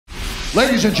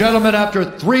Ladies and gentlemen, after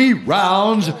 3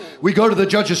 rounds, we go to the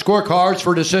judges' scorecards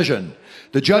for decision.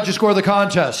 The judges score the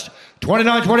contest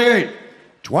 29-28,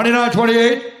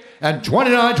 29-28, and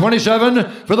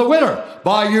 29-27 for the winner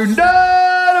by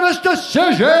unanimous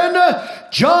decision,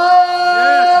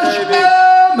 Josh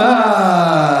Emmett.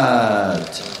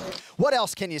 What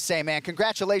else can you say, man?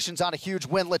 Congratulations on a huge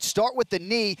win. Let's start with the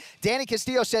knee. Danny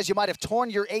Castillo says you might have torn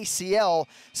your ACL,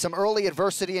 some early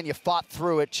adversity, and you fought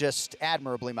through it just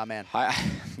admirably, my man.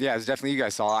 Yeah, it was definitely, you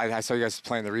guys saw. I saw you guys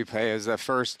playing the replay. It was the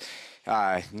first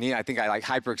knee. I think I like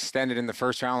hyperextended in the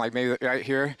first round, like maybe right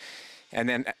here. And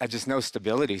then just no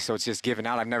stability, so it's just giving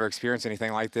out. I've never experienced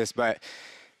anything like this, but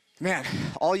man,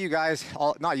 all you guys,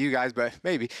 not you guys, but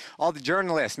maybe all the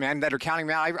journalists, man, that are counting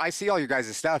me out, I see all you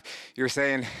guys' stuff. You're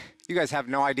saying, you guys have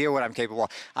no idea what I'm capable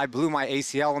of. I blew my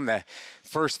ACL in the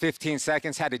first 15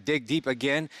 seconds, had to dig deep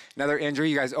again. Another injury.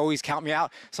 You guys always count me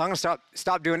out. So I'm going to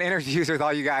stop doing interviews with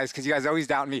all you guys because you guys always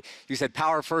doubt me. You said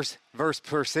power first versus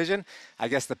precision. I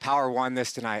guess the power won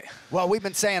this tonight. Well, we've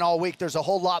been saying all week there's a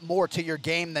whole lot more to your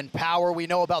game than power. We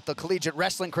know about the collegiate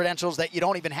wrestling credentials that you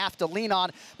don't even have to lean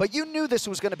on, but you knew this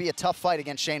was going to be a tough fight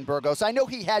against Shane Burgos. I know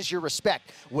he has your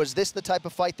respect. Was this the type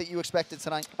of fight that you expected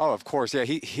tonight? Oh, of course. Yeah,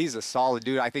 he's a solid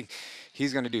dude. I think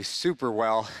he's going to do super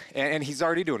well, and he's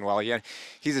already doing well. Yeah,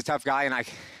 he's a tough guy, and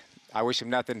I wish him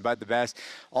nothing but the best.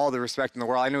 All the respect in the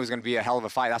world. I knew it was going to be a hell of a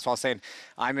fight. That's why I was saying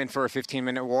I'm in for a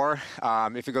 15-minute war.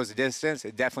 If it goes the distance,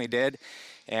 it definitely did.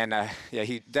 And, yeah,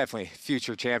 he definitely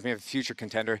future champion, future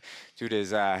contender. Dude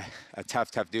is a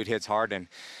tough dude, hits hard, and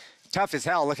tough as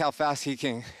hell. Look how fast he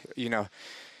can,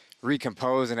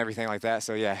 recompose and everything like that.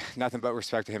 So, yeah, nothing but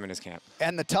respect to him and his camp.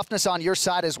 And the toughness on your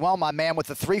side as well, my man, with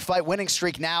the 3-fight winning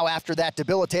streak now after that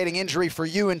debilitating injury for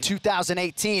you in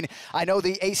 2018. I know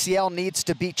the ACL needs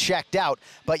to be checked out,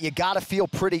 but you got to feel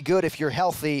pretty good if you're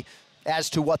healthy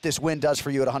as to what this win does for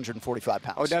you at 145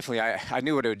 pounds. Oh, definitely. I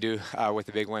knew what it would do with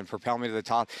the big win, propel me to the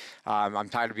top. I'm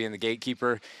tired of being the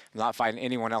gatekeeper. I'm not fighting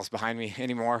anyone else behind me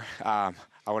anymore.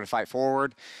 I want to fight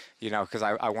forward, because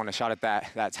I want a shot at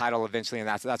that title eventually, and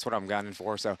that's what I'm gunning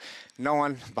for. So no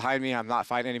one behind me. I'm not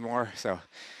fighting anymore. So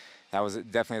that was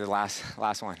definitely the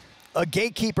last one. A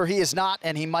gatekeeper he is not,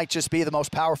 and he might just be the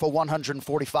most powerful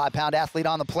 145-pound athlete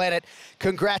on the planet.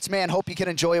 Congrats, man. Hope you can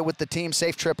enjoy it with the team.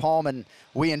 Safe trip home, and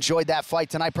we enjoyed that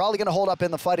fight tonight. Probably going to hold up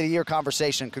in the Fight of the Year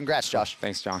conversation. Congrats, Josh.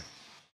 Thanks, John.